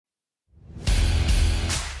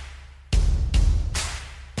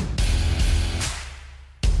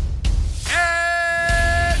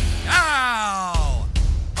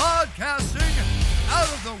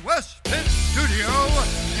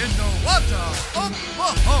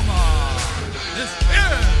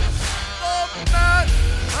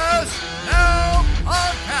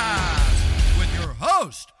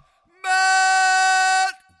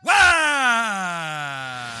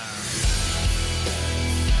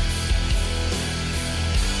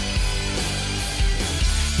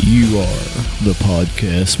You are the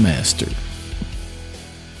podcast master.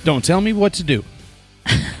 Don't tell me what to do.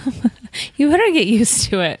 You better get used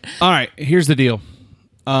to it. All right, here's the deal.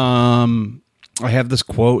 I have this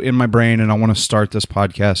quote in my brain, and I want to start this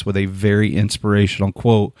podcast with a very inspirational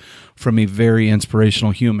quote from a very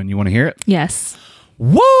inspirational human. You want to hear it? Yes.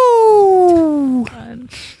 Woo!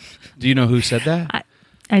 Do you know who said that?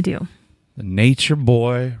 I do. The nature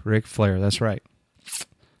boy, Ric Flair. That's right.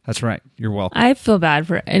 That's right. You're welcome. I feel bad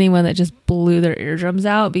for anyone that just blew their eardrums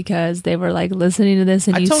out because they were like listening to this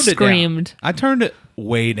and you screamed. I turned it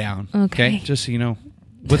way down. Okay. Just so you know.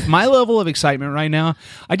 With my level of excitement right now,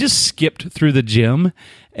 I just skipped through the gym,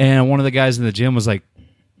 and one of the guys in the gym was like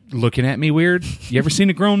looking at me weird. You ever seen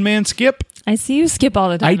a grown man skip? I see you skip all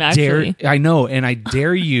the time, actually. I know, and I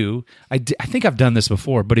dare you. I think I've done this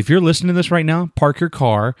before, but if you're listening to this right now, park your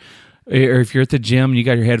car, or if you're at the gym and you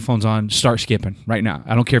got your headphones on, start skipping right now.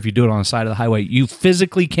 I don't care if you do it on the side of the highway. You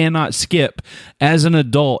physically cannot skip as an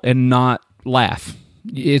adult and not laugh.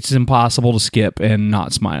 It's impossible to skip and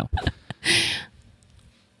not smile.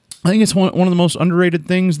 I think it's one of the most underrated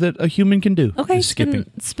things that a human can do. Okay, is skipping.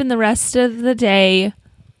 Spend the rest of the day,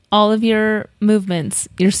 all of your movements,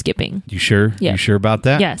 you're skipping. You sure? Yeah. You sure about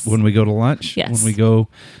that? Yes. When we go to lunch? Yes. When we go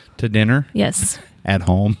to dinner? Yes. At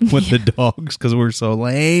home with the dogs because we're so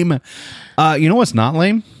lame. You know what's not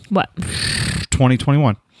lame? What?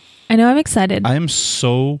 2021. I know, I'm excited. I am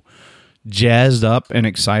so jazzed up and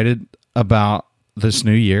excited about this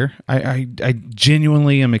new year. I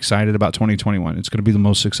genuinely am excited about 2021. It's going to be the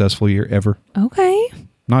most successful year ever. Okay.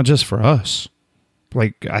 Not just for us.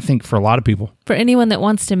 Like, I think for a lot of people. For anyone that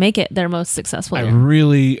wants to make it their most successful year. I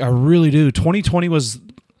really do. 2020 was...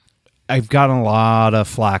 I've gotten a lot of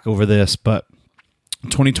flack over this, but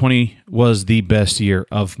 2020 was the best year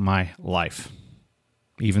of my life.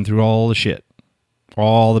 Even through all the shit.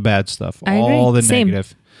 All the bad stuff. I agree. All the Same.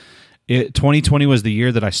 negative. 2020 was the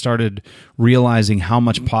year that I started realizing how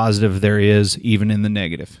much positive there is even in the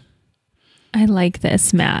negative. I like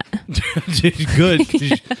this, Matt. Good.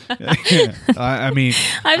 I mean,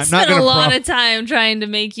 I've spent a lot of time trying to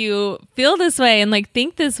make you feel this way and like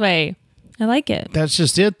think this way. I like it. That's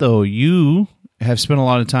just it, though. You have spent a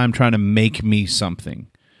lot of time trying to make me something.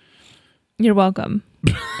 You're welcome.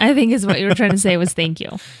 I think is what you were trying to say was thank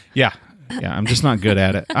you. Yeah. I'm just not good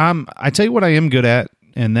at it. I tell you what I am good at,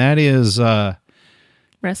 and that is...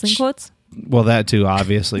 Wrestling quotes? Well, that too,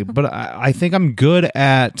 obviously. But I think I'm good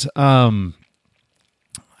at...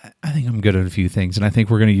 I think I'm good at a few things, and I think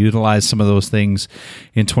we're going to utilize some of those things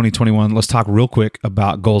in 2021. Let's talk real quick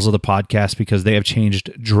about goals of the podcast because they have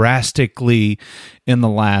changed drastically in the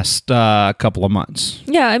last couple of months.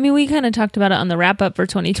 Yeah, I mean, we kind of talked about it on the wrap-up for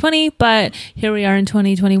 2020, but here we are in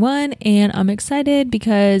 2021, and I'm excited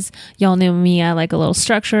because y'all know me. I like a little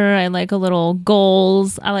structure. I like a little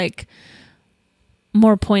goals. I like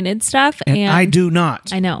more pointed stuff. And I do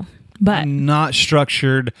not. I know, but... I'm not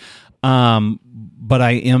structured, but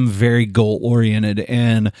I am very goal-oriented,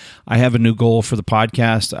 and I have a new goal for the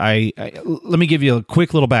podcast. Let me give you a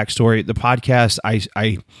quick little backstory. The podcast,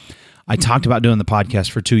 I talked about doing the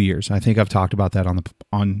podcast for 2 years. I think I've talked about that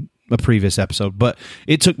on a previous episode, but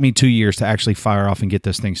it took me 2 years to actually fire off and get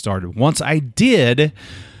this thing started. Once I did,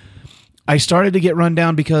 I started to get run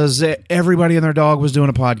down because everybody and their dog was doing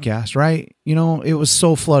a podcast, right? You know, it was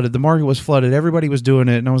so flooded. The market was flooded. Everybody was doing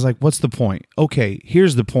it, and I was like, what's the point? Okay,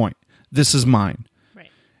 here's the point. This is mine.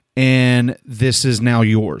 And this is now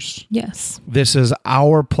yours. Yes. This is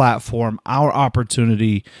our platform, our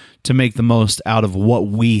opportunity to make the most out of what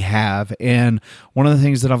we have. And one of the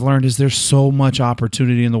things that I've learned is there's so much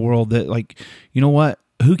opportunity in the world that, like, you know what?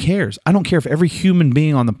 Who cares? I don't care if every human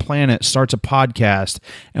being on the planet starts a podcast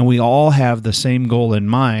and we all have the same goal in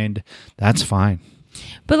mind. That's fine.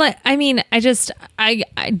 But like, I mean, I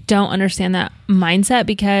don't understand that mindset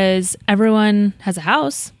because everyone has a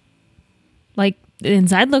house. Like, the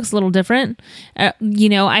inside looks a little different.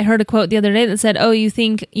 I heard a quote the other day that said, oh, you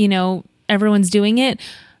think, everyone's doing it,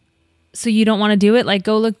 so you don't want to do it? Like,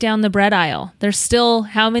 go look down the bread aisle. There's still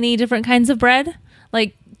how many different kinds of bread?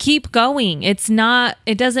 Like, keep going. It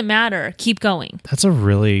doesn't matter. Keep going. That's a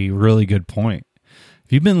really, really good point.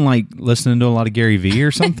 Have you been like listening to a lot of Gary Vee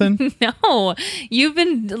or something? No, you've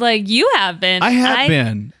been like, you have been. I have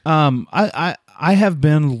been. I have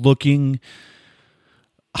been looking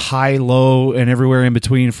high, low, and everywhere in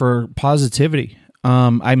between for positivity.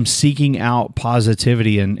 I'm seeking out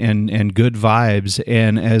positivity and good vibes.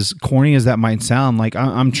 And as corny as that might sound, like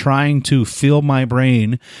I'm trying to fill my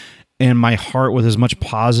brain and my heart with as much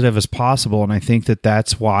positive as possible. And I think that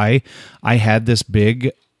that's why I had this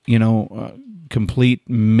big, complete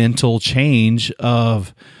mental change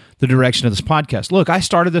of the direction of this podcast. Look, I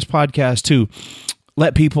started this podcast to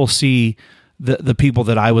let people see the people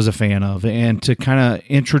that I was a fan of, and to kind of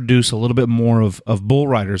introduce a little bit more of bull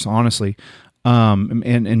riders, honestly,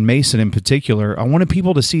 and Mason in particular. I wanted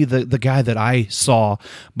people to see the guy that I saw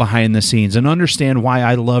behind the scenes and understand why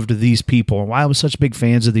I loved these people, why I was such big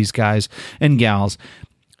fans of these guys and gals.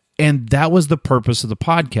 And that was the purpose of the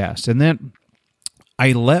podcast. And then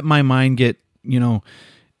I let my mind get,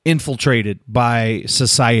 infiltrated by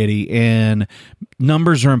society, and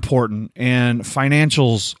numbers are important, and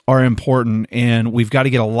financials are important, and we've got to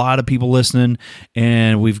get a lot of people listening,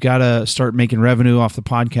 and we've got to start making revenue off the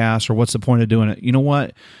podcast, or what's the point of doing it? You know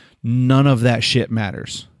what? None of that shit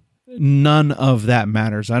matters. None of that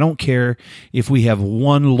matters. I don't care if we have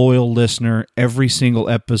one loyal listener every single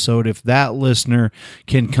episode. If that listener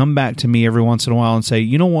can come back to me every once in a while and say,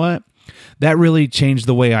 you know what? That really changed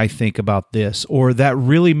the way I think about this, or that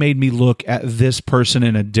really made me look at this person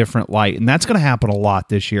in a different light. And that's going to happen a lot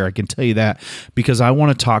this year. I can tell you that, because I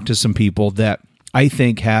want to talk to some people that I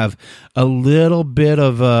think have a little bit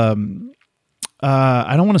of,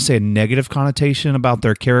 I don't want to say a negative connotation about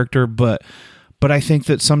their character, but I think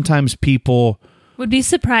that sometimes people would be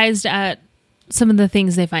surprised at some of the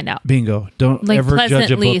things they find out. Bingo. Don't ever judge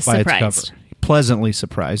a book by surprised. its cover. Pleasantly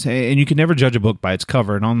surprised. And you can never judge a book by its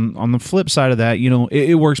cover. And on the flip side of that,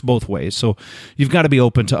 it works both ways. So you've got to be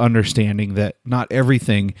open to understanding that not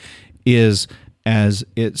everything is as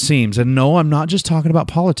it seems. And no, I'm not just talking about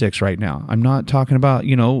politics right now. I'm not talking about,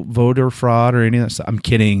 voter fraud or any of that stuff. I'm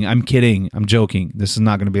kidding. I'm joking. This is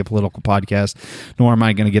not going to be a political podcast, nor am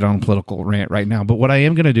I going to get on a political rant right now. But what I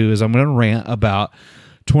am going to do is I'm going to rant about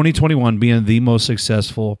 2021 being the most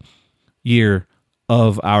successful year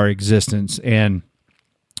of our existence. And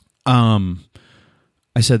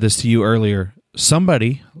I said this to you earlier.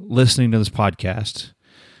 Somebody listening to this podcast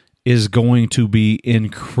is going to be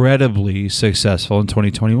incredibly successful in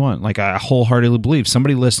 2021. Like, I wholeheartedly believe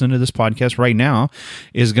somebody listening to this podcast right now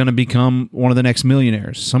is going to become one of the next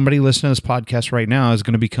millionaires. Somebody listening to this podcast right now is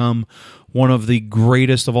going to become one of the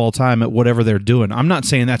greatest of all time at whatever they're doing. I'm not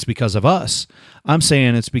saying that's because of us. I'm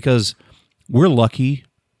saying it's because we're lucky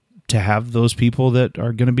to have those people that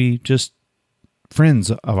are going to be just friends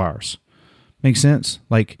of ours. Makes sense?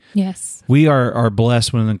 Like, yes, we are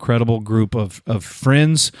blessed with an incredible group of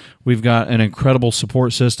friends. We've got an incredible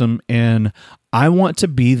support system, and I want to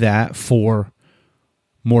be that for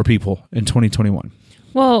more people in 2021.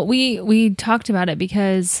 Well, we talked about it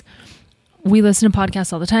because we listen to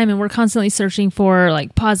podcasts all the time, and we're constantly searching for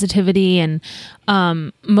like positivity and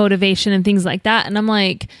motivation and things like that. And I'm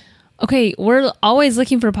like, okay, we're always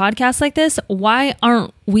looking for podcasts like this. Why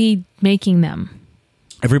aren't we making them?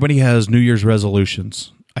 Everybody has New Year's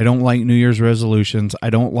resolutions. I don't like New Year's resolutions.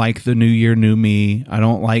 I don't like the New Year, New Me. I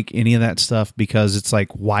don't like any of that stuff, because it's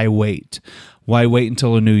like, why wait? Why wait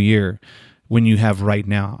until a new year when you have right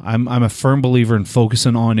now? I'm a firm believer in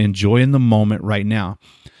focusing on enjoying the moment right now.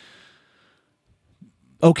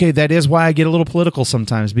 Okay, that is why I get a little political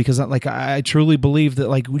sometimes, because I truly believe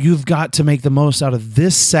that you've got to make the most out of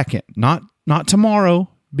this second, not tomorrow,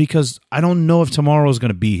 because I don't know if tomorrow is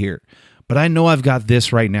going to be here, but I know I've got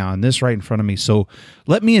this right now and this right in front of me. So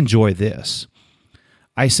let me enjoy this.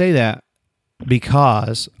 I say that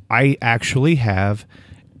because I actually have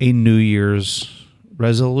a New Year's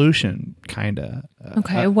resolution, kind of.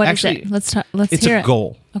 Okay, what actually, is it? Let's it's hear a it.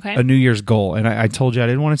 Goal. Okay, a New Year's goal, and I told you I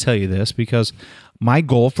didn't want to tell you this because my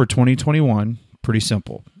goal for 2021, pretty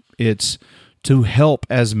simple. It's to help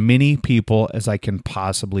as many people as I can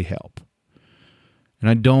possibly help. And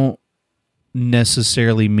I don't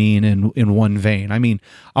necessarily mean in one vein. I mean,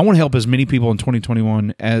 I want to help as many people in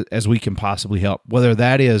 2021 as we can possibly help, whether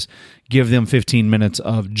that is give them 15 minutes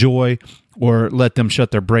of joy, or let them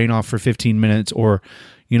shut their brain off for 15 minutes, or,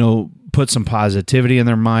 put some positivity in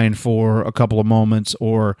their mind for a couple of moments,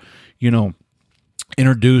 or,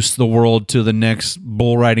 introduce the world to the next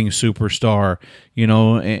bull riding superstar,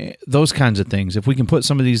 those kinds of things. If we can put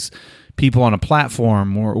some of these people on a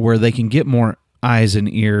platform where they can get more eyes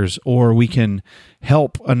and ears, or we can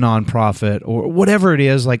help a nonprofit, or whatever it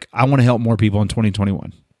is, I want to help more people in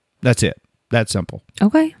 2021. That's it. That simple.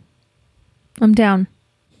 Okay. I'm down.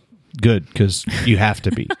 Good, because you have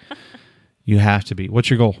to be. You have to be. What's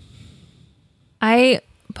your goal? I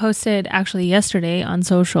posted actually yesterday on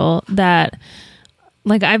social that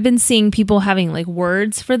I've been seeing people having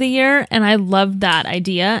words for the year, and I love that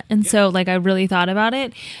idea. And so I really thought about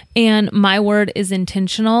it, and my word is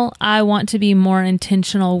intentional. I want to be more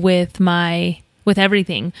intentional with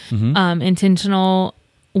everything. Mm-hmm. Intentional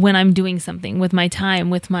when I'm doing something, with my time,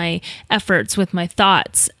 with my efforts, with my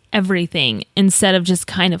thoughts, everything, instead of just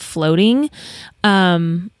kind of floating.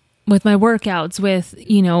 with my workouts, with,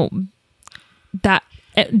 that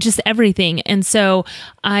just everything. And so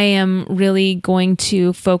I am really going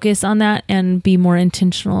to focus on that and be more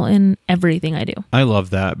intentional in everything I do. I love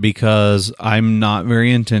that because I'm not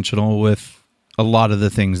very intentional with a lot of the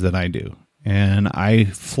things that I do. And I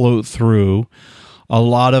float through a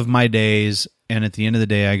lot of my days, and at the end of the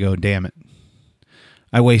day, I go, damn it,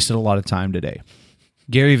 I wasted a lot of time today.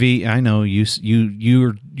 Gary V, I know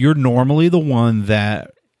you're normally the one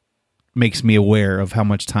that makes me aware of how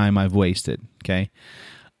much time I've wasted, okay?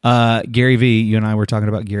 Gary V, you and I were talking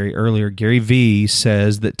about Gary earlier. Gary V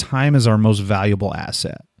says that time is our most valuable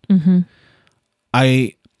asset. Mm-hmm.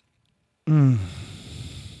 I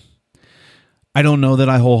don't know that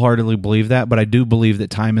I wholeheartedly believe that, but I do believe that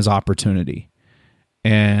time is opportunity.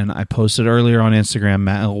 And I posted earlier on Instagram,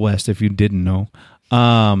 Matt L. West, if you didn't know.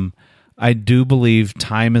 I do believe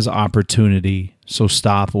time is opportunity, so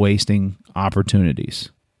stop wasting opportunities.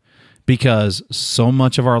 Because so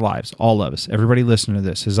much of our lives, all of us, everybody listening to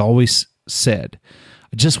this, has always said,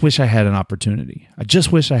 I just wish I had an opportunity. I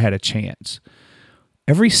just wish I had a chance.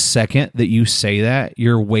 Every second that you say that,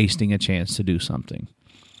 you're wasting a chance to do something.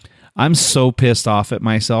 I'm so pissed off at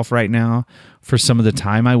myself right now for some of the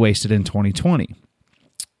time I wasted in 2020.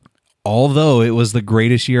 Although it was the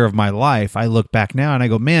greatest year of my life, I look back now and I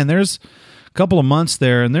go, man, there's a couple of months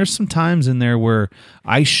there, and there's some times in there where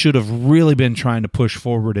I should have really been trying to push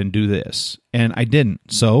forward and do this, and I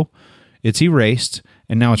didn't. So it's erased,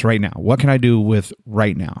 and now it's right now. What can I do with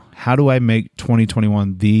right now? How do I make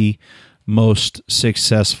 2021 the most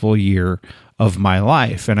successful year of my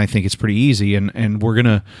life? And I think it's pretty easy, and we're going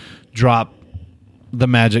to drop the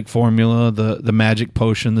magic formula, the magic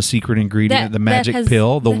potion, the secret ingredient, the magic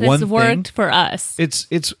pill, the one thing. Worked for us.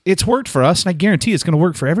 It's worked for us, and I guarantee it's going to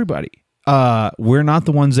work for everybody. We're not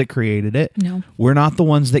the ones that created it. No. We're not the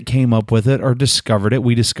ones that came up with it or discovered it.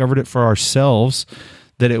 We discovered it for ourselves,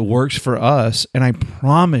 that it works for us. And I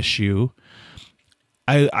promise you,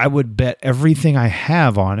 I would bet everything I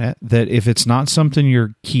have on it that if it's not something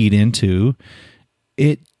you're keyed into,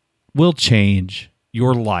 it will change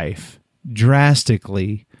your life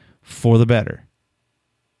drastically for the better.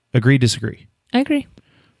 Agree, disagree? I agree.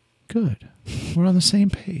 Good. We're on the same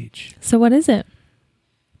page. So what is it?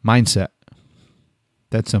 Mindset.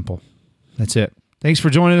 That's simple. That's it. Thanks for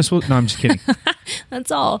joining us. No, I'm just kidding.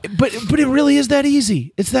 That's all. But it really is that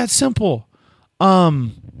easy. It's that simple.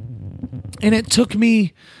 And it took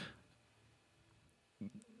me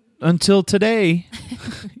until today,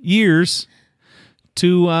 years,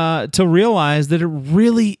 to realize that it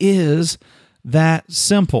really is that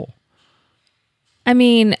simple.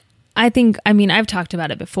 I've talked about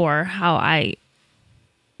it before, how I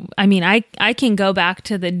can go back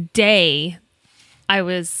to the day I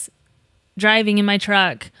was driving in my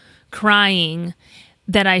truck crying,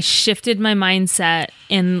 that I shifted my mindset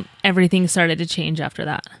and everything started to change after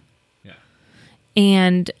that. Yeah.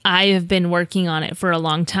 And I have been working on it for a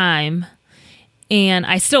long time, and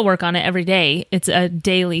I still work on it every day. It's a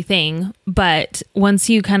daily thing. But once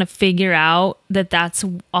you kind of figure out that that's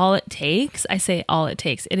all it takes, I say all it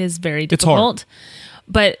takes. It is very difficult. It's hard.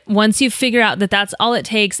 But once you figure out that that's all it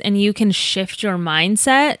takes, and you can shift your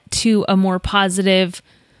mindset to a more positive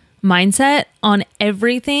mindset on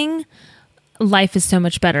everything, life is so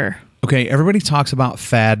much better. Okay, everybody talks about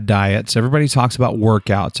fad diets. Everybody talks about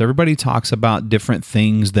workouts. Everybody talks about different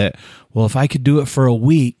things that, well, if I could do it for a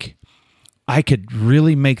week, I could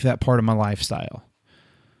really make that part of my lifestyle.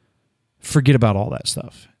 Forget about all that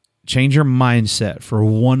stuff. Change your mindset for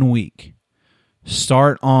 1 week.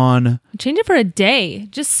 Change it for a day.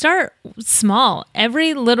 Just start small.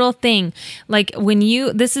 Every little thing. Like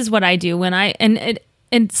this is what I do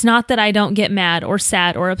it's not that I don't get mad or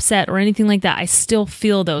sad or upset or anything like that. I still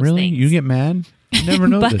feel those really? things. You get mad? I never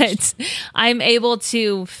noticed. But I'm able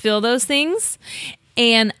to feel those things.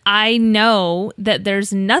 And I know that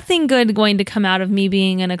there's nothing good going to come out of me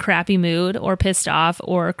being in a crappy mood or pissed off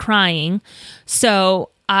or crying. So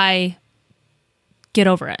I get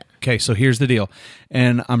over it. Okay, so here's the deal.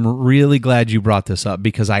 And I'm really glad you brought this up,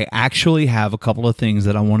 because I actually have a couple of things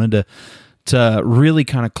that I wanted to really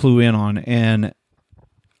kind of clue in on. And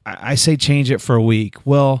I say change it for a week.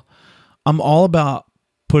 Well, I'm all about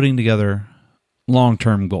putting together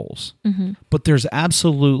long-term goals. Mm-hmm. But there's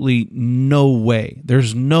absolutely no way,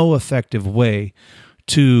 there's no effective way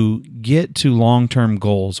to get to long-term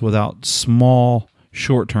goals without small,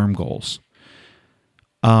 short-term goals.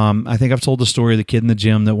 I think I've told the story of the kid in the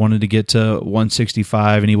gym that wanted to get to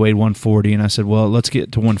 165 and he weighed 140. And I said, well, let's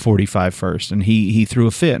get to 145 first. And he threw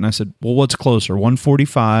a fit. And I said, well, what's closer,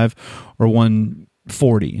 145 or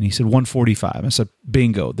 140. And he said 145. I said,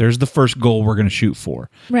 bingo, there's the first goal we're going to shoot for.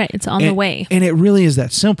 Right. It's on the way. And it really is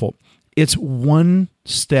that simple. It's one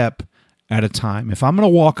step at a time. If I'm going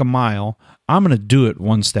to walk a mile, I'm going to do it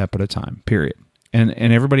one step at a time, period. And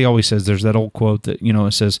everybody always says, there's that old quote that,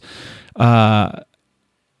 it says, that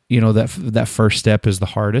first step is the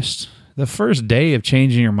hardest. The first day of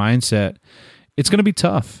changing your mindset, it's going to be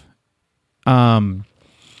tough.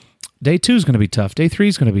 Day 2 is going to be tough. Day 3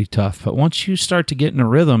 is going to be tough. But once you start to get in a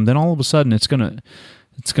rhythm, then all of a sudden it's going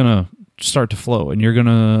to start to flow, and you're going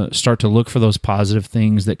to start to look for those positive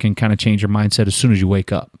things that can kind of change your mindset as soon as you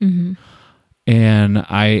wake up. Mm-hmm. And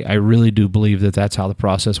I really do believe that that's how the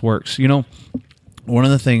process works. One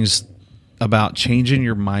of the things about changing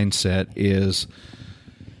your mindset is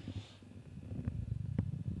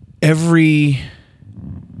every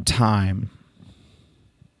time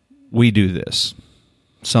we do this,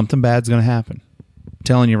 something bad's going to happen. I'm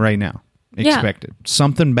telling you right now. Expect it.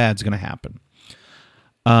 Something bad's going to happen.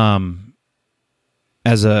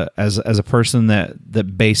 As a person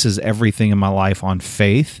that bases everything in my life on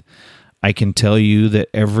faith, I can tell you that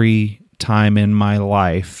every time in my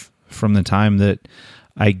life, from the time that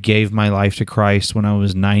I gave my life to Christ when I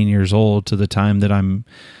was 9 years old to the time that I'm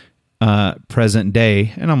present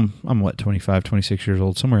day, and I'm 25, 26 years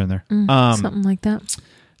old, somewhere in there. Something like that.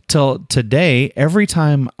 Till today, every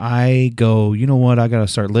time I go, you know what, I got to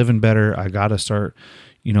start living better. I got to start,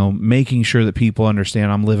 making sure that people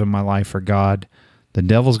understand I'm living my life for God. The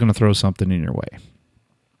devil's going to throw something in your way.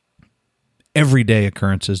 Everyday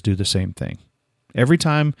occurrences do the same thing. Every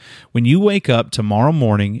time when you wake up tomorrow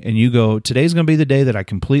morning and you go, today's going to be the day that I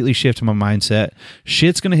completely shift my mindset,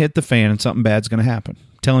 shit's going to hit the fan and something bad's going to happen.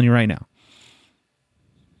 I'm telling you right now.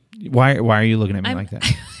 Why are you looking at me like that?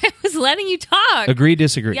 I was letting you talk. Agree,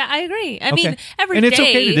 disagree? Yeah, I agree. I mean, every and it's day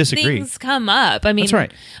okay to disagree. Things come up. I mean, that's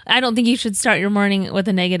right. I don't think you should start your morning with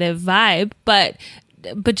a negative vibe, but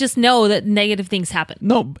just know that negative things happen.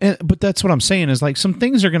 No, but that's what I'm saying is like some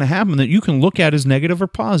things are going to happen that you can look at as negative or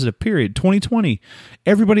positive, period. 2020,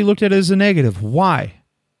 everybody looked at it as a negative. Why? It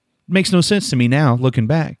makes no sense to me now looking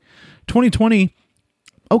back. 2020,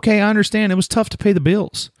 okay, I understand it was tough to pay the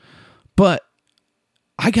bills, but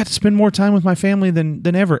I got to spend more time with my family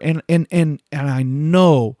than ever. And I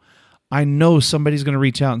know somebody's going to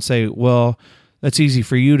reach out and say, well, that's easy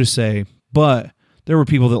for you to say, but there were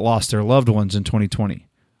people that lost their loved ones in 2020.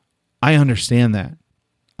 I understand that.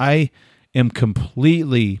 I am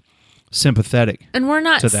completely sympathetic. And we're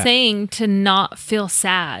not saying to not feel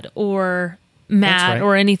sad or mad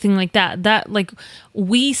or anything like that. That, like,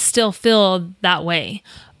 we still feel that way.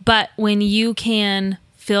 But when you can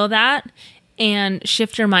feel that and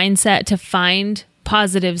shift your mindset to find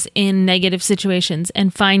positives in negative situations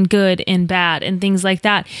and find good in bad and things like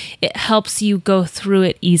that, it helps you go through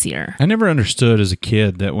it easier. I never understood as a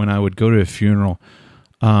kid that when I would go to a funeral,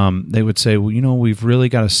 they would say, well, we've really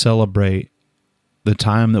got to celebrate the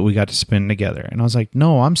time that we got to spend together. And I was like,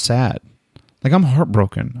 no, I'm sad. Like, I'm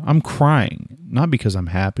heartbroken. I'm crying, not because I'm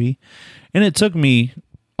happy. And it took me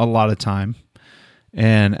a lot of time.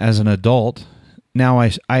 And as an adult, now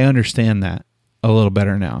I understand that a little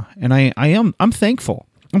better now. And I'm thankful.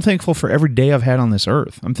 I'm thankful for every day I've had on this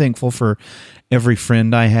earth. I'm thankful for every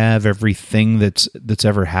friend I have, everything that's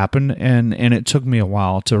ever happened. And it took me a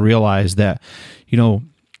while to realize that,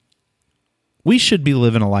 we should be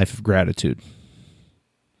living a life of gratitude.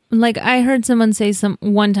 Like, I heard someone say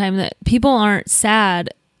one time that people aren't sad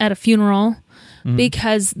at a funeral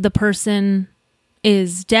because the person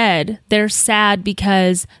is dead. They're sad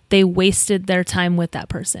because they wasted their time with that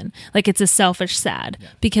person. Like, it's a selfish sad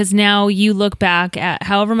because now you look back at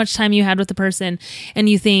however much time you had with the person and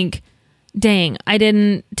you think, dang, I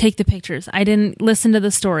didn't take the pictures. I didn't listen to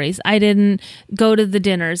the stories. I didn't go to the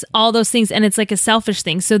dinners, all those things. And it's like a selfish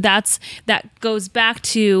thing. So that goes back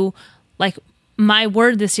to, like, my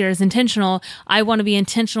word this year is intentional. I want to be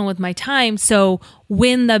intentional with my time. So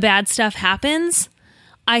when the bad stuff happens,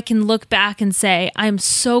 I can look back and say, I'm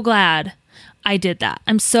so glad I did that.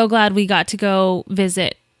 I'm so glad we got to go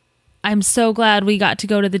visit. I'm so glad we got to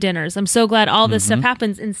go to the dinners. I'm so glad all this stuff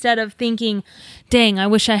happens, instead of thinking, dang, I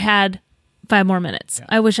wish I had 5 more minutes. Yeah.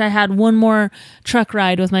 I wish I had one more truck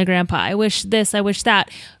ride with my grandpa. I wish this, I wish that.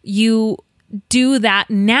 You do that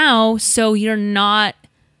now so you're not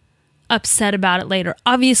upset about it later.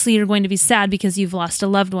 Obviously, you're going to be sad because you've lost a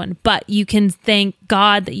loved one, but you can thank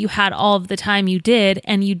God that you had all of the time you did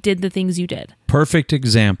and you did the things you did. Perfect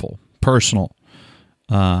example. Personal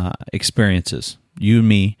experiences. You and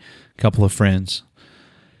me, a couple of friends.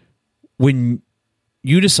 When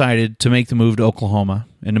you decided to make the move to Oklahoma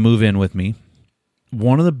and to move in with me,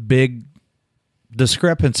 one of the big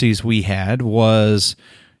discrepancies we had was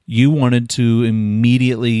you wanted to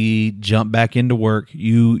immediately jump back into work.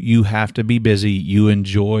 You have to be busy. You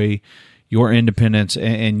enjoy your independence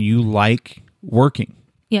and you like working.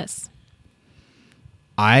 Yes.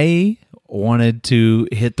 I wanted to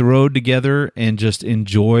hit the road together and just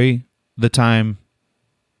enjoy the time,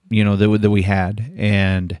 that we had.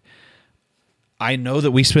 And I know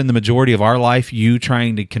that we spend the majority of our life you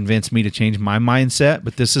trying to convince me to change my mindset,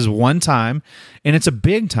 but this is one time, and it's a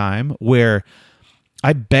big time where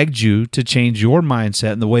I begged you to change your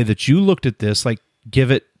mindset and the way that you looked at this, like give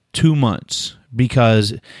it 2 months,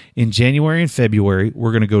 because in January and February,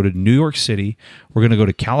 we're going to go to New York City, we're going to go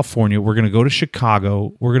to California, we're going to go to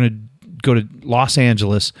Chicago, we're going to go to Los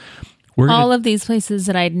Angeles. All of these places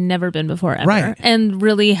that I'd never been before ever, right, and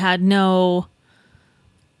really had no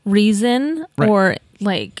reason or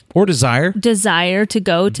desire to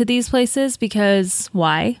go to these places, because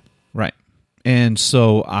why? Right. And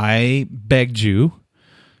so I begged you,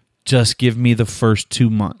 just give me the first 2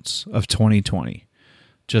 months of 2020.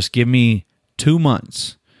 Just give me 2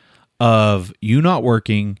 months of you not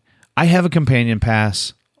working. I have a companion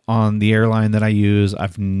pass on the airline that I use.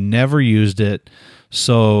 I've never used it.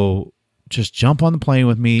 So just jump on the plane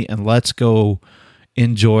with me and let's go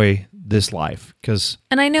enjoy this life.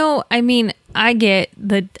 And I know, I get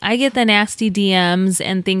the nasty DMs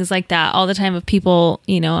and things like that all the time of people,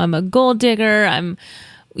 I'm a gold digger, I'm,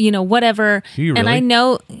 whatever. You really? And I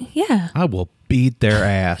know, yeah. I will beat their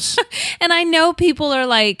ass. And I know people are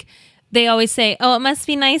like, they always say, oh, it must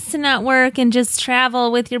be nice to not work and just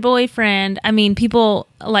travel with your boyfriend. People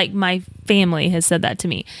like my family has said that to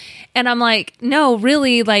me. And I'm like, no,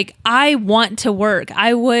 really, like, I want to work.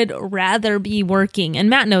 I would rather be working. And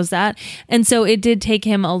Matt knows that. And so it did take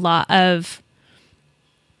him a lot of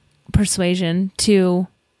persuasion to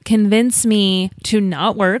convince me to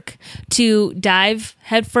not work, to dive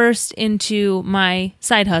headfirst into my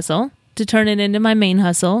side hustle, to turn it into my main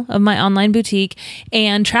hustle of my online boutique,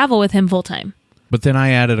 and travel with him full time. But then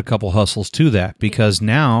I added a couple hustles to that, because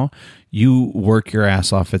now you work your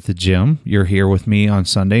ass off at the gym. You're here with me on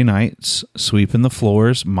Sunday nights, sweeping the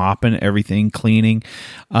floors, mopping everything, cleaning,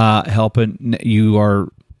 helping. You are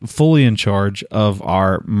fully in charge of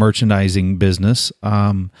our merchandising business.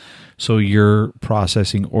 So you're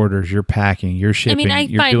processing orders, you're packing, you're shipping. I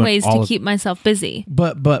find ways to keep myself busy.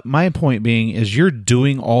 But my point being is you're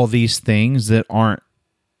doing all these things that aren't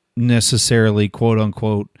necessarily, quote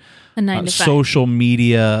unquote, a 9 to 5 social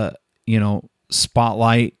media,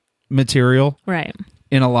 spotlight material, right?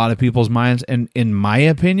 In a lot of people's minds, and in my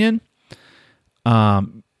opinion, you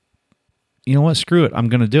know what? Screw it. I'm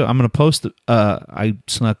going to do it. I'm going to post. I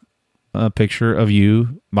snuck a picture of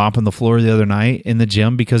you mopping the floor the other night in the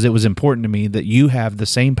gym, because it was important to me that you have the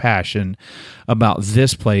same passion about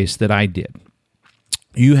this place that I did.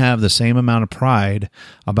 You have the same amount of pride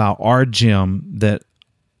about our gym that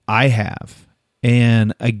I have.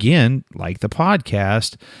 And again, like the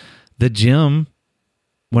podcast, the gym,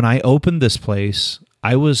 when I opened this place,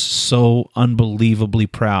 I was so unbelievably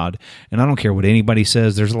proud. And I don't care what anybody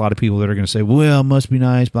says. There's a lot of people that are going to say, well, it must be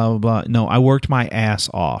nice, blah, blah, blah. No, I worked my ass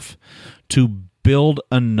off to build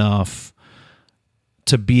enough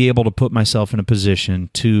to be able to put myself in a position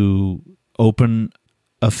to open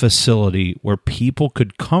a facility where people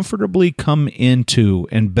could comfortably come into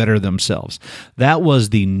and better themselves. That was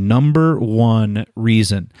the number one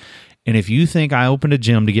reason. And if you think I opened a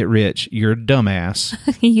gym to get rich, you're a dumbass.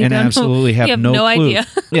 You and absolutely have no clue. Idea.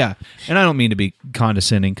 Yeah. And I don't mean to be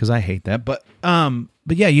condescending, because I hate that. But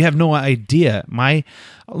yeah, you have no idea.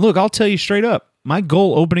 Look, I'll tell you straight up. My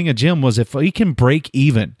goal opening a gym was if we can break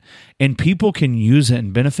even and people can use it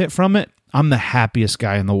and benefit from it, I'm the happiest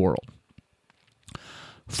guy in the world.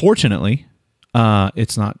 Fortunately,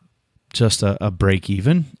 it's not just a break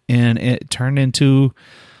even, and it turned into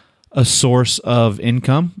a source of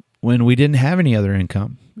income when we didn't have any other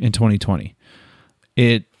income in 2020.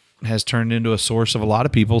 It has turned into a source of a lot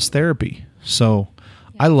of people's therapy. So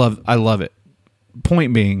yeah. I love it.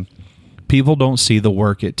 Point being, people don't see the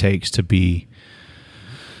work it takes to be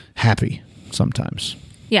happy sometimes.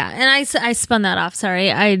 Yeah, and I spun that off. Sorry.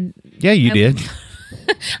 Yeah, you did.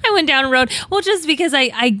 I went down a road. Well, just because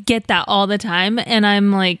I get that all the time, and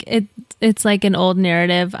I'm like, it's like an old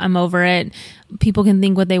narrative. I'm over it. People can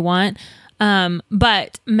think what they want.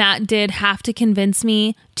 But Matt did have to convince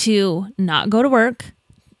me to not go to work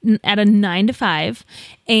at a 9 to 5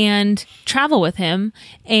 and travel with him.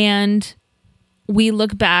 And we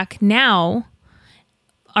look back now,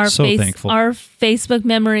 our Facebook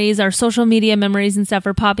memories, our social media memories and stuff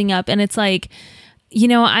are popping up. And it's like,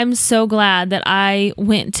 I'm so glad that I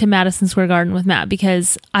went to Madison Square Garden with Matt,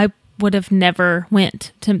 because I would have never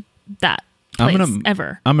went to that place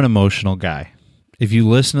ever. I'm an emotional guy. If you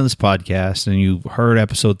listen to this podcast and you heard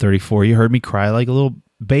episode 34, you heard me cry like a little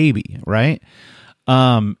baby, right?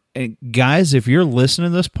 And guys, if you're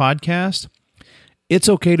listening to this podcast, it's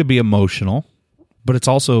okay to be emotional, but it's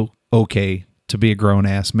also okay to be a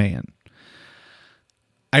grown-ass man.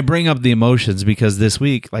 I bring up the emotions because this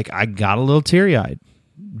week, like, I got a little teary-eyed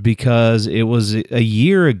because it was a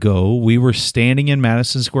year ago. We were standing in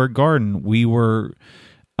Madison Square Garden. We were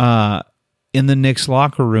in the Knicks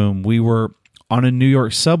locker room. We were on a New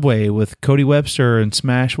York subway with Cody Webster and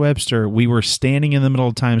Smash Webster. We were standing in the middle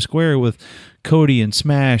of Times Square with Cody and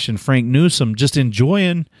Smash and Frank Newsom, just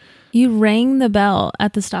enjoying. You rang the bell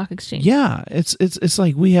at the stock exchange. Yeah, it's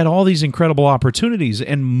like we had all these incredible opportunities,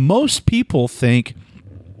 and most people think,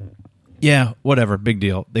 yeah, whatever, big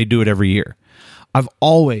deal. They do it every year. I've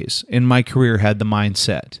always in my career had the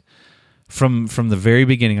mindset from the very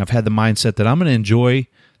beginning. I've had the mindset that I'm going to enjoy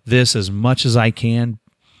this as much as I can.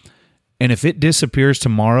 And if it disappears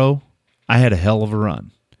tomorrow, I had a hell of a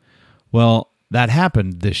run. Well, that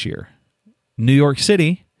happened this year. New York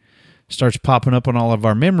City starts popping up on all of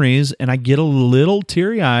our memories, and I get a little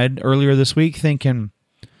teary-eyed earlier this week thinking,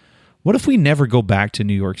 what if we never go back to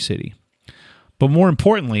New York City? But more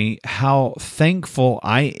importantly, how thankful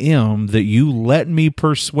I am that you let me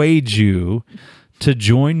persuade you to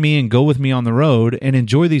join me and go with me on the road and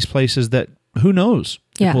enjoy these places that who knows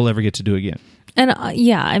if we'll ever get to do again. And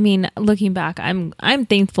I mean, looking back, I'm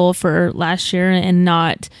thankful for last year and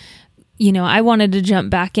not, I wanted to jump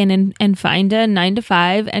back in and find a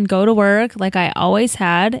 9-to-5 and go to work like I always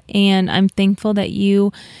had. And I'm thankful that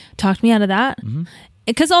you talked me out of that.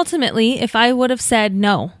 Because ultimately, if I would have said,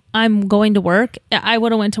 no, I'm going to work, I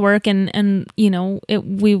would have went to work and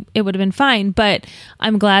it would have been fine. But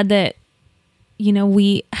I'm glad that,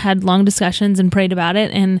 we had long discussions and prayed about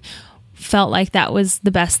it and felt like that was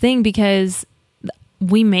the best thing because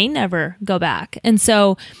we may never go back. And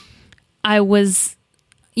so I was,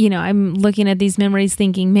 I'm looking at these memories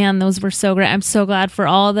thinking, man, those were so great. I'm so glad for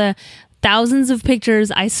all the thousands of pictures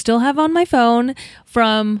I still have on my phone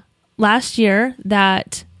from last year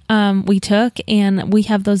that we took, and we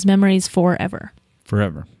have those memories forever.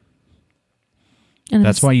 Forever. And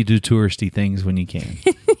that's why you do touristy things when you can.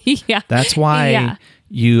 Yeah. That's why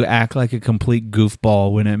you act like a complete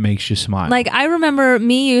goofball when it makes you smile. Like, I remember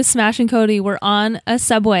me, you, Smash, and Cody were on a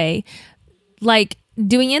subway, like,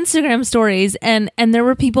 doing Instagram stories, and there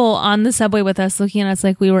were people on the subway with us looking at us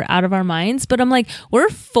like we were out of our minds. But I'm like, we're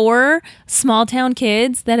 4 small town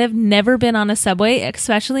kids that have never been on a subway,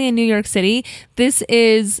 especially in New York City. This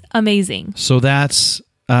is amazing. So that's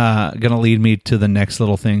going to lead me to the next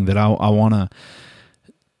little thing that I want to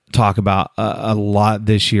talk about a lot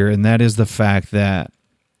this year, and that is the fact that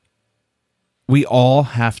we all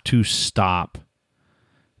have to stop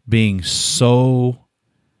being so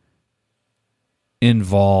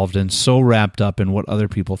involved and so wrapped up in what other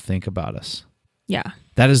people think about us. Yeah.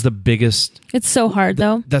 That is the biggest... It's so hard,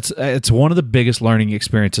 though. It's one of the biggest learning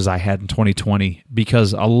experiences I had in 2020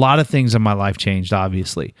 because a lot of things in my life changed,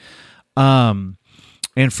 obviously. And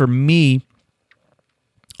for me,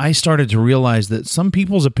 I started to realize that some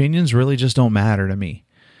people's opinions really just don't matter to me.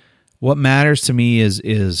 What matters to me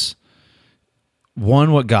is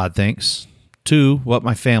 1, what God thinks, 2, what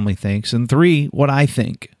my family thinks, and 3, what I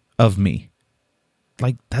think of me.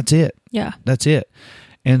 Like, that's it. Yeah. That's it.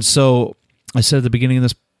 And so I said at the beginning of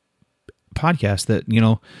this podcast that,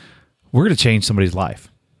 we're going to change somebody's life.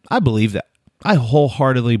 I believe that. I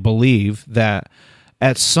wholeheartedly believe that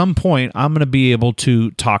at some point I'm going to be able to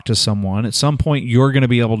talk to someone. At some point you're going to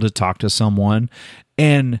be able to talk to someone.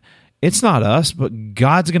 And it's not us, but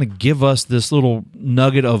God's going to give us this little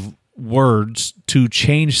nugget of words to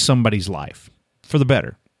change somebody's life for the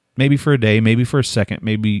better. Maybe for a day, maybe for a second,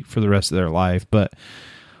 maybe for the rest of their life. But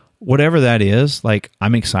whatever that is, like,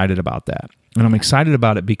 I'm excited about that. And I'm excited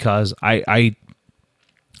about it because I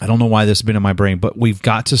don't know why this has been in my brain, but we've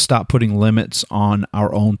got to stop putting limits on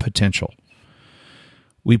our own potential.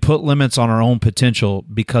 We put limits on our own potential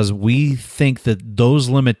because we think that those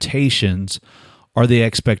limitations are the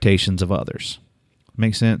expectations of others.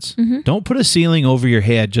 Make sense? Mm-hmm. Don't put a ceiling over your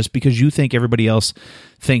head just because you think everybody else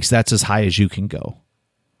thinks that's as high as you can go.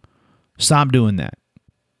 Stop doing that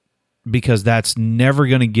because that's never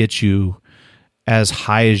going to get you as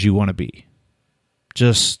high as you want to be.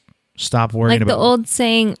 Just stop worrying about it. Like the old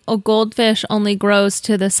saying, a goldfish only grows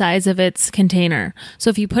to the size of its container.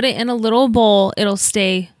 So if you put it in a little bowl, it'll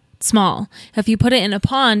stay small. If you put it in a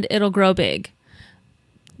pond, it'll grow big.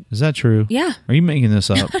 Is that true? Yeah. Are you making this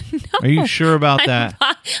up? No. Are you sure about that?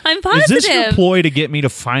 I'm positive. Is this your ploy to get me to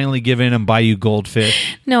finally give in and buy you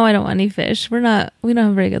goldfish? No, I don't want any fish. We don't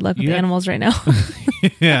have very good luck with animals right now.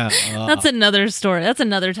 Yeah. That's another story. That's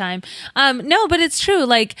another time. No, but it's true.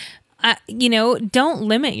 Like, don't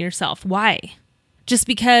limit yourself. Why? Just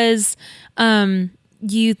because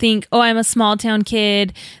you think, oh, I'm a small town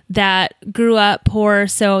kid that grew up poor,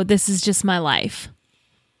 so this is just my life.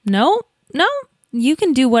 No. You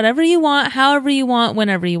can do whatever you want, however you want,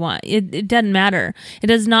 whenever you want. It doesn't matter. It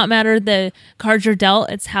does not matter the cards you're dealt.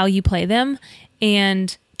 It's how you play them,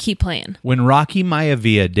 and keep playing. When Rocky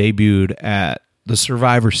Maivia debuted at the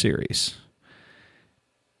Survivor Series,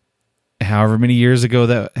 however many years ago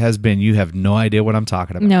that has been, you have no idea what I'm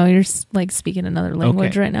talking about. No, you're like speaking another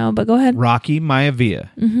language right now, but go ahead. Rocky Maivia.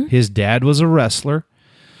 Mm-hmm. His dad was a wrestler.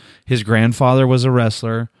 His grandfather was a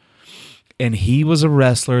wrestler. And he was a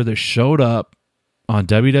wrestler that showed up on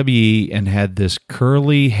WWE and had this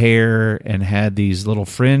curly hair and had these little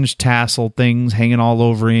fringe tassel things hanging all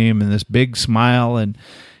over him and this big smile and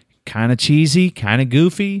kind of cheesy, kind of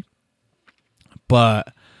goofy.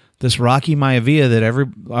 But this Rocky Maivia that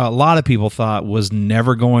a lot of people thought was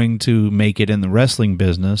never going to make it in the wrestling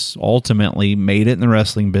business, ultimately made it in the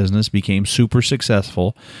wrestling business, became super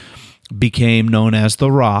successful, became known as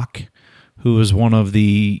The Rock, who was one of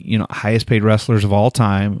the highest paid wrestlers of all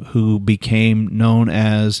time, who became known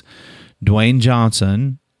as Dwayne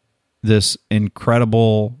Johnson, this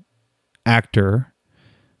incredible actor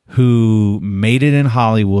who made it in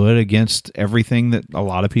Hollywood against everything that a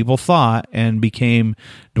lot of people thought, and became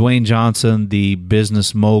Dwayne Johnson, the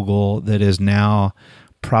business mogul that is now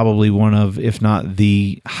probably one of, if not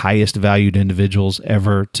the highest valued individuals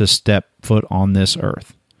ever to step foot on this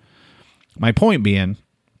earth. My point being,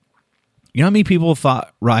 you know how many people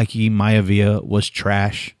thought Rocky Maivia was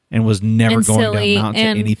trash and was never and going silly to amount to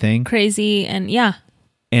and anything? Crazy and yeah.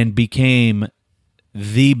 And became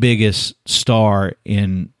the biggest star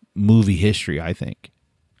in movie history, I think.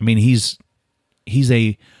 I mean, he's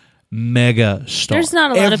a mega star. There's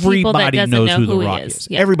not a lot of people that doesn't know who The he Rock is. is.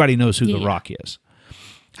 Yeah. Everybody knows who The Yeah. Rock is.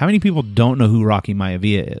 How many people don't know who Rocky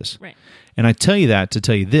Maivia is? Right. And I tell you that to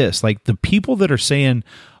tell you this, like the people that are saying,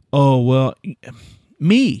 oh, well,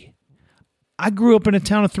 me, I grew up in a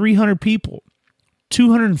town of 300 people.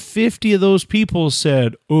 250 of those people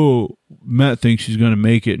said, oh, Matt thinks he's going to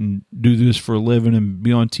make it and do this for a living and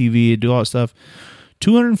be on TV and do all that stuff.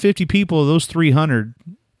 250 people of those 300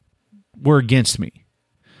 were against me.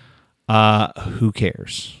 Who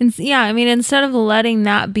cares? Yeah, I mean, instead of letting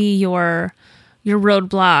that be your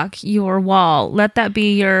roadblock, your wall, let that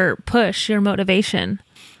be your push, your motivation.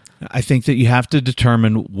 I think that you have to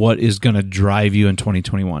determine what is going to drive you in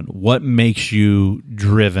 2021. What makes you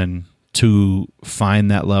driven to find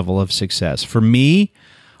that level of success? For me,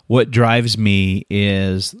 what drives me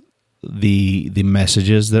is the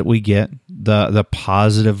messages that we get, the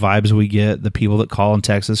positive vibes we get, the people that call and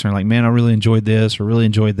text us and are like, man, I really enjoyed this or really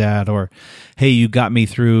enjoyed that, or hey, you got me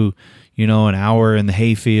through, an hour in the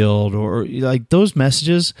hayfield, or like those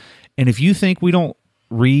messages. And if you think we don't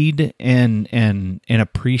read and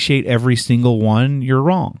appreciate every single one, you're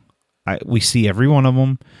wrong. We see every one of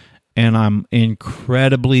them, and I'm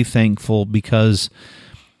incredibly thankful because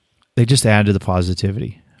they just add to the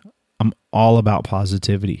positivity. I'm all about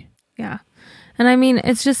positivity. Yeah. And I mean,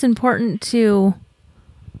 it's just important to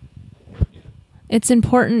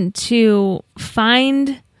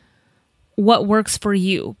find what works for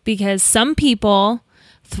you, because some people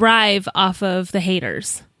thrive off of the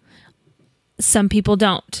haters. Some people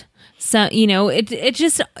don't. So,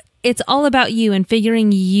 it's all about you and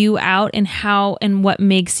figuring you out and how and what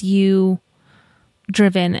makes you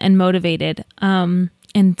driven and motivated. And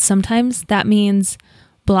sometimes that means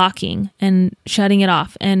blocking and shutting it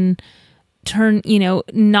off and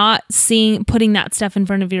not putting that stuff in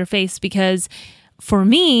front of your face. Because for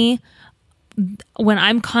me, when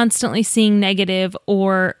I'm constantly seeing negative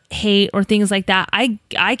or hate or things like that,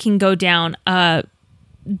 I can go down a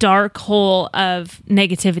dark hole of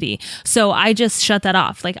negativity. So I just shut that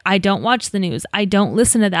off. Like, I don't watch the news. I don't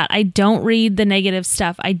listen to that. I don't read the negative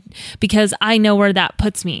stuff. Because I know where that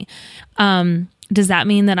puts me. Does that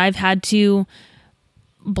mean that I've had to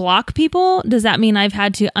block people? Does that mean I've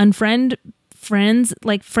had to unfriend friends,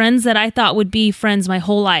 like friends that I thought would be friends my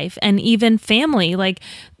whole life, and even family? Like,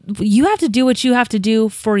 you have to do what you have to do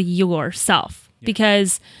for yourself. Yeah.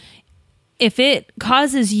 Because if it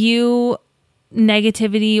causes you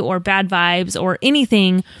negativity or bad vibes or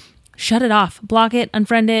anything, shut it off, block it,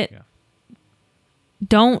 unfriend it. Yeah.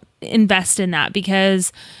 Don't invest in that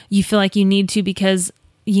because you feel like you need to, because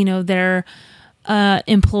they're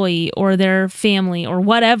employee or their family or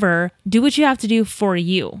whatever. Do what you have to do for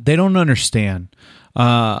you. They don't understand.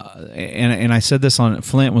 And I said this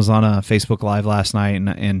Flint was on a Facebook Live last night,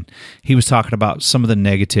 and he was talking about some of the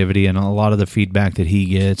negativity and a lot of the feedback that he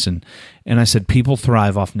gets. And I said, people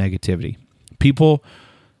thrive off negativity. People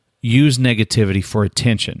use negativity for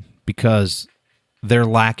attention because they're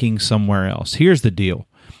lacking somewhere else. Here's the deal.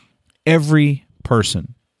 Every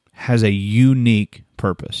person has a unique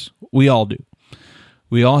purpose. We all do.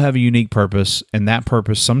 We all have a unique purpose, and that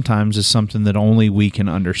purpose sometimes is something that only we can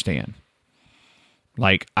understand.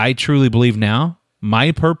 Like, I truly believe now,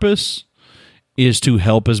 my purpose is to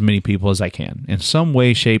help as many people as I can. In some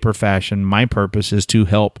way, shape, or fashion, my purpose is to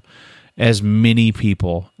help as many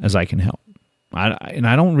people as I can help. And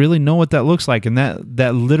I don't really know what that looks like. And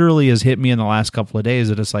that literally has hit me in the last couple of days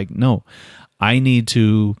that it's like, no, I just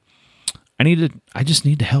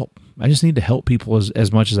need to help. I just need to help people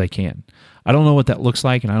as much as I can. I don't know what that looks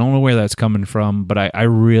like, and I don't know where that's coming from, but I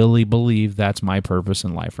really believe that's my purpose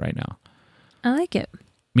in life right now. I like it.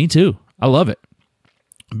 Me too. I love it.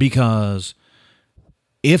 Because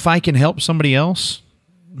if I can help somebody else,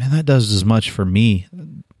 man, that does as much for me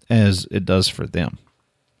as it does for them.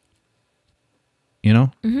 You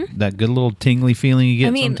know? Mm-hmm. That good little tingly feeling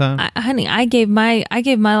you get sometimes? Honey, I gave my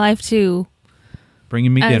life to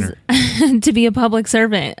bringing me dinner to be a public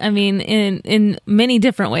servant. I mean, in many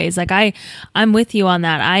different ways. Like I'm with you on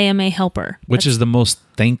that. I am a helper, which is the most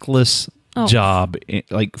thankless job.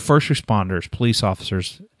 Like first responders, police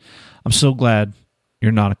officers. I'm so glad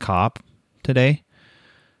you're not a cop today,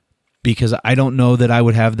 because I don't know that I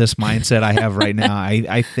would have this mindset I have right now.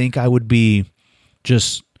 I think I would be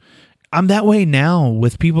I'm that way now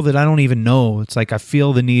with people that I don't even know. It's like I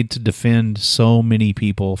feel the need to defend so many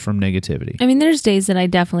people from negativity. I mean, there's days that I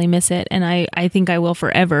definitely miss it, and I think I will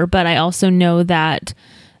forever, but I also know that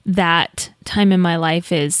time in my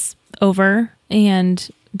life is over, and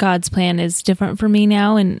God's plan is different for me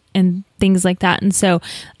now, and things like that. And so,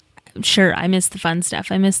 sure, I miss the fun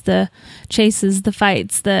stuff. I miss the chases, the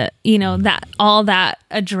fights, that all that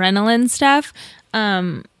adrenaline stuff.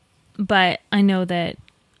 But I know that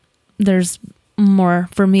there's more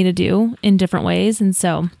for me to do in different ways. And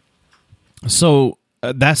so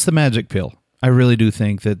that's the magic pill. I really do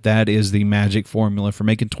think that is the magic formula for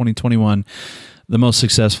making 2021 the most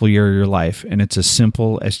successful year of your life. And it's as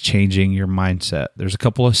simple as changing your mindset. There's a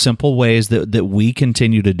couple of simple ways that we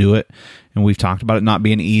continue to do it. And we've talked about it not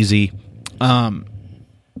being easy. One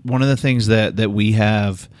of the things that we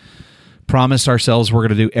have promised ourselves we're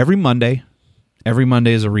going to do every Monday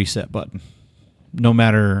is a reset button. No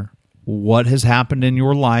matter what has happened in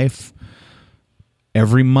your life,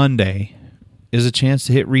 every Monday is a chance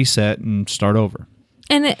to hit reset and start over.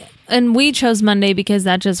 And we chose Monday because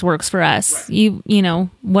that just works for us. You know,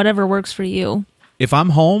 whatever works for you. If I'm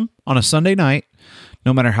home on a Sunday night,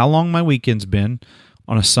 no matter how long my weekend's been,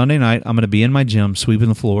 on a Sunday night, I'm going to be in my gym, sweeping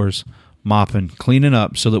the floors, mopping, cleaning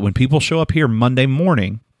up, so that when people show up here Monday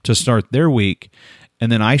morning to start their week,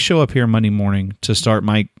 and then I show up here Monday morning to start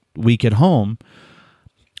my week at home,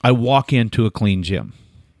 I walk into a clean gym.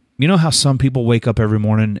 You know how some people wake up every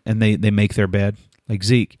morning and they make their bed? Like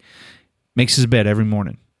Zeke makes his bed every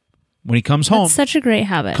morning. When he comes home, that's such a great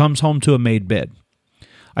habit. Comes home to a made bed.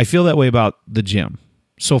 I feel that way about the gym.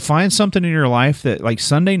 So find something in your life that, like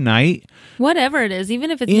Sunday night, whatever it is, even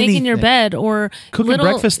if it's making your bed or cooking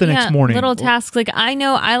breakfast the next morning, little tasks. Like I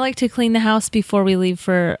know I like to clean the house before we leave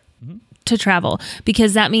to travel,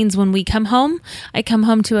 because that means when we come home, I come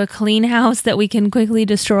home to a clean house that we can quickly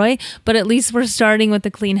destroy, but at least we're starting with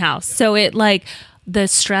the clean house. So it like the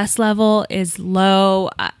stress level is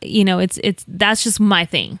low. It's that's just my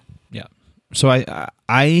thing. Yeah. So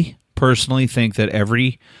I personally think that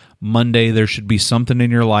every Monday there should be something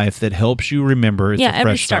in your life that helps you remember it's a fresh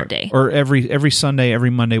every start day, or every Sunday,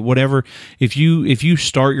 every Monday, whatever. If you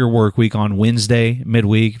start your work week on Wednesday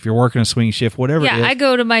midweek, if you're working a swing shift, whatever. Yeah, I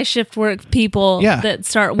go to my shift work people that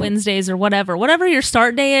start Wednesdays or whatever your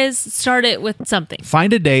start day is. Start it with something.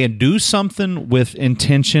 Find a day and do something with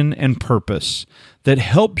intention and purpose that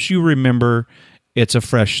helps you remember it's a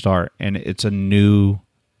fresh start and it's a new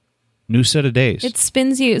set of days. It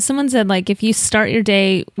spins you. Someone said, like, if you start your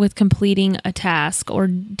day with completing a task or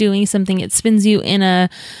doing something, it spins you in a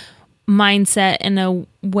mindset and a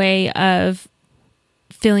way of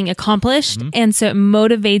feeling accomplished. Mm-hmm. And so it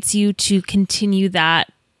motivates you to continue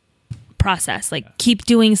that process. Like, keep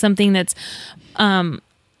doing something that's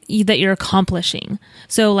that you're accomplishing.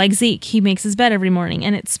 So like Zeke, he makes his bed every morning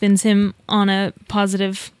and it spins him on a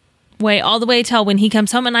positive way all the way till when he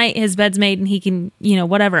comes home at night, his bed's made and he can,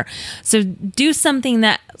 whatever. So do something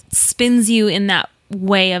that spins you in that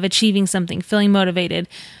way of achieving something, feeling motivated,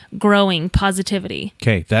 growing, positivity.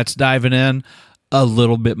 Okay, that's diving in a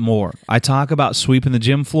little bit more. I talk about sweeping the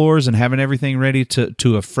gym floors and having everything ready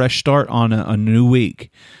to a fresh start on a new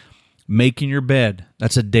week. Making your bed,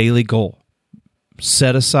 that's a daily goal.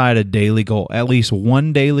 Set aside a daily goal, at least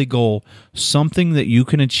one daily goal, something that you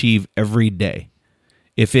can achieve every day.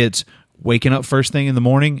 If it's waking up first thing in the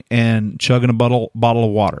morning and chugging a bottle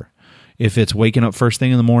of water. If it's waking up first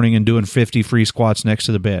thing in the morning and doing 50 free squats next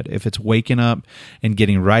to the bed. If it's waking up and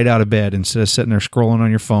getting right out of bed instead of sitting there scrolling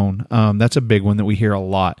on your phone. That's a big one that we hear a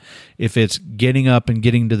lot. If it's getting up and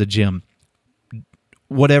getting to the gym.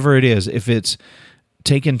 Whatever it is. If it's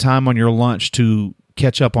taking time on your lunch to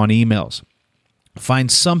catch up on emails.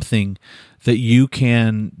 Find something that you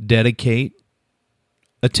can dedicate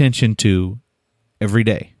attention to every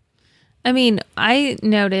day. I mean, I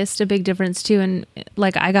noticed a big difference too, and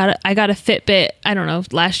like I got a Fitbit. I don't know,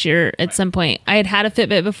 last year at some point. I had a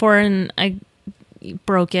Fitbit before, and I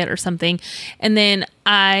broke it or something, and then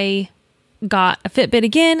I got a Fitbit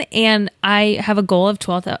again, and I have a goal of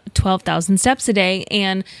 12,000 steps a day,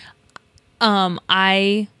 and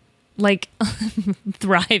I like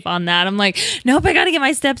thrive on that. I'm like, nope, I gotta get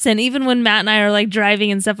my steps in. Even when Matt and I are like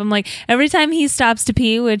driving and stuff, I'm like, every time he stops to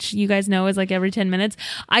pee, which you guys know is like every 10 minutes,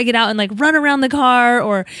 I get out and like run around the car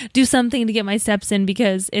or do something to get my steps in,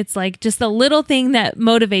 because it's like just a little thing that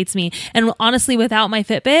motivates me. And honestly, without my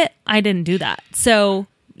Fitbit, I didn't do that. So,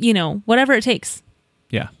 whatever it takes.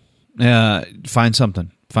 Yeah. Find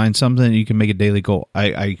something that you can make a daily goal.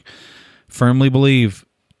 I firmly believe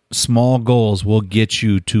small goals will get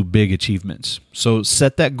you to big achievements. So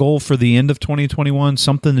set that goal for the end of 2021,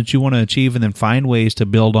 something that you want to achieve, and then find ways to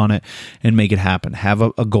build on it and make it happen. Have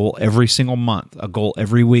a goal every single month, a goal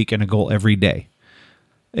every week, and a goal every day.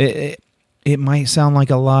 It might sound like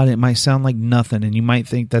a lot, it might sound like nothing, and you might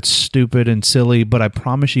think that's stupid and silly, but I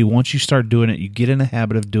promise you, once you start doing it, you get in the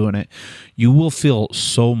habit of doing it, you will feel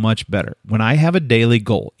so much better. When I have a daily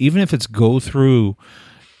goal, even if it's go through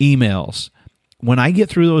emails, when I get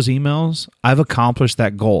through those emails, I've accomplished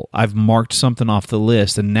that goal. I've marked something off the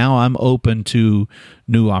list, and now I'm open to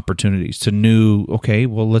new opportunities, okay,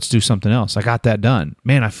 well, let's do something else. I got that done.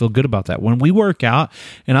 Man, I feel good about that. When we work out,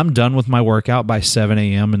 and I'm done with my workout by 7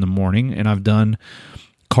 a.m. in the morning, and I've done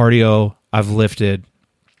cardio, I've lifted,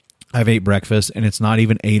 I've ate breakfast, and it's not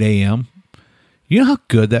even 8 a.m., you know how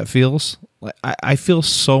good that feels? I feel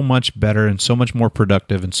so much better and so much more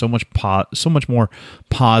productive and so much more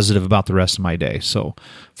positive about the rest of my day. So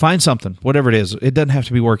find something, whatever it is. It doesn't have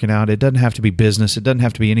to be working out. It doesn't have to be business. It doesn't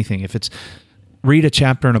have to be anything. If it's read a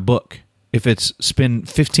chapter in a book, if it's spend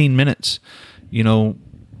 15 minutes,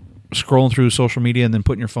 scrolling through social media and then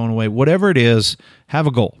putting your phone away, whatever it is, have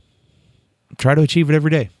a goal. Try to achieve it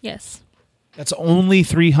every day. Yes. That's only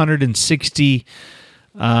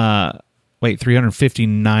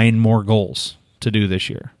 359 more goals to do this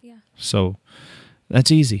year. Yeah. So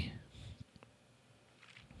that's easy.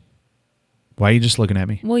 Why are you just looking at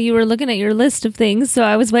me? Well, you were looking at your list of things, so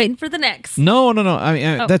I was waiting for the next. No. I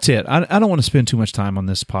mean, that's it. I don't want to spend too much time on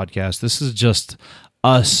this podcast. This is just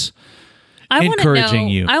us encouraging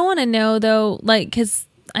you. I want to know, though, because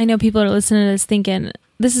I know people are listening to this thinking,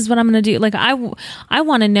 this is what I'm going to do. Like, I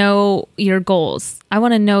want to know your goals. I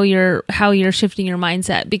want to know how you're shifting your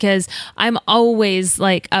mindset, because I'm always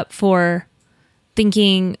like up for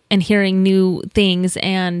thinking and hearing new things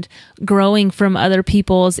and growing from other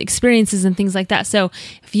people's experiences and things like that. So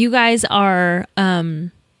if you guys are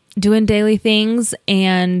doing daily things,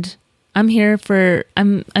 and I'm here for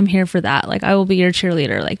that. Like, I will be your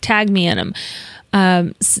cheerleader. Like, tag me in them.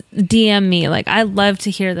 DM me. Like, I love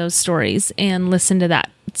to hear those stories and listen to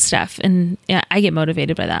that stuff, and yeah, I get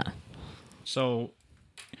motivated by that. So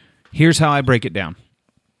here's how I break it down.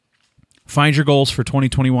 Find your goals for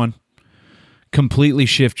 2021. Completely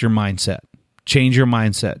shift your mindset. Change your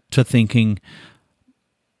mindset to thinking,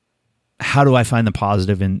 how do I find the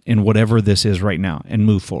positive in whatever this is right now, and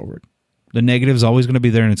move forward. The negative is always going to be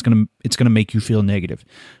there, and it's going to make you feel negative.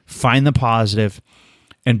 Find the positive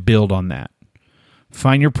and build on that.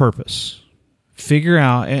 Find your purpose. Figure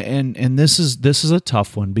out, and this is a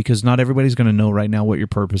tough one, because not everybody's going to know right now what your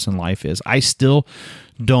purpose in life is. I still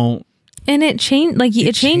don't. And it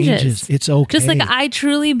changes. It's okay. Just like I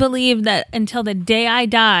truly believe that until the day I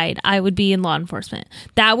died, I would be in law enforcement.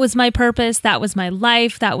 That was my purpose. That was my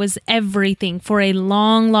life. That was everything for a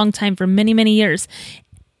long, long time, for many, many years.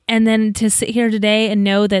 And then to sit here today and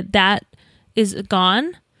know that that is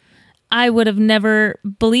gone, I would have never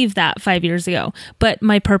believed that 5 years ago. But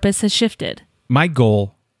my purpose has shifted. My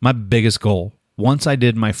biggest goal, once I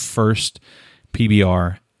did my first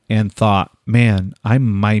PBR and thought, man, I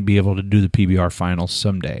might be able to do the PBR finals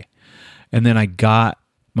someday. And then I got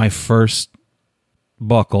my first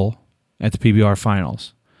buckle at the PBR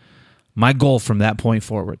finals. My goal from that point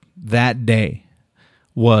forward, that day,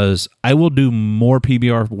 was I will do more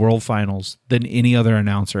PBR World Finals than any other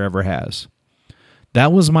announcer ever has.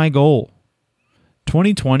 That was my goal.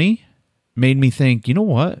 2020 made me think, you know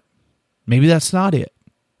what? Maybe that's not it.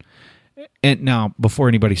 And now, before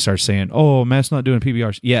anybody starts saying, oh, Matt's not doing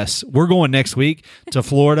PBRs. Yes, we're going next week to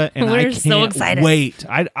Florida, and I can't so excited. wait.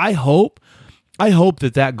 I hope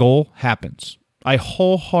that goal happens. I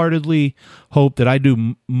wholeheartedly hope that I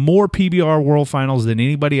do more PBR World Finals than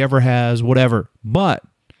anybody ever has, whatever. But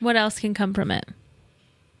what else can come from it?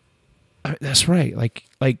 that's right. Like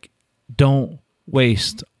don't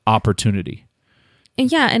waste opportunity.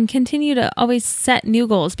 And yeah, and continue to always set new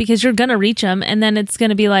goals, because you're going to reach them, and then it's going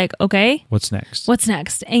to be like, okay, what's next?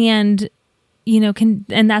 And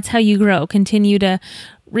and that's how you grow. Continue to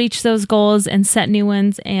reach those goals and set new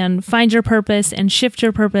ones and find your purpose and shift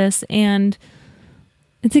your purpose, and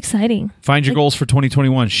it's exciting. Find your goals for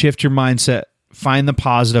 2021. Shift your mindset. Find the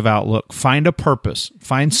positive outlook. Find a purpose.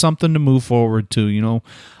 Find something to move forward to,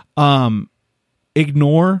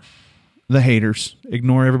 Ignore the haters.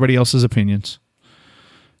 Ignore everybody else's opinions.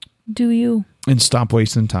 Do you? And stop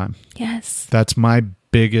wasting time. Yes. That's my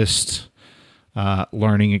biggest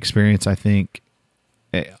learning experience, I think.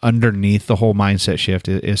 Underneath the whole mindset shift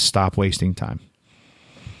is stop wasting time.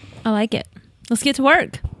 I like it. Let's get to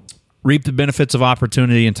work. Reap the benefits of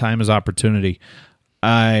opportunity, and time is opportunity.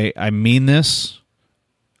 I mean this.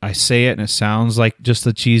 I say it, and it sounds like just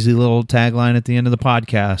a cheesy little tagline at the end of the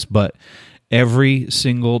podcast, but every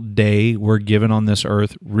single day we're given on this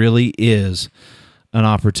earth really is an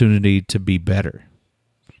opportunity to be better.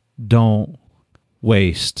 Don't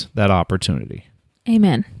waste that opportunity.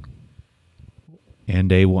 Amen.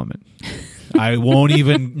 And a woman. I won't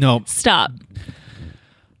even... No. Stop.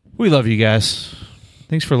 We love you guys.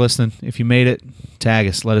 Thanks for listening. If you made it, tag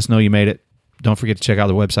us. Let us know you made it. Don't forget to check out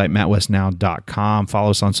the website, mattwestnow.com.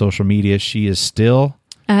 Follow us on social media. She is still...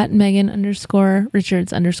 at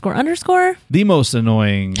Megan_Richards__. the most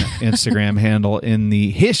annoying Instagram handle in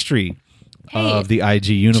the history of the IG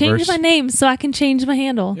universe. Change my name so I can change my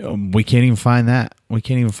handle. We can't even find that. We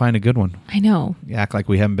can't even find a good one. I know. You act like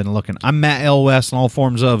we haven't been looking. I'm Matt L. West on all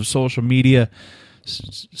forms of social media.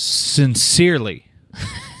 Sincerely.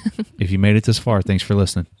 If you made it this far, thanks for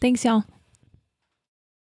listening. Thanks, y'all.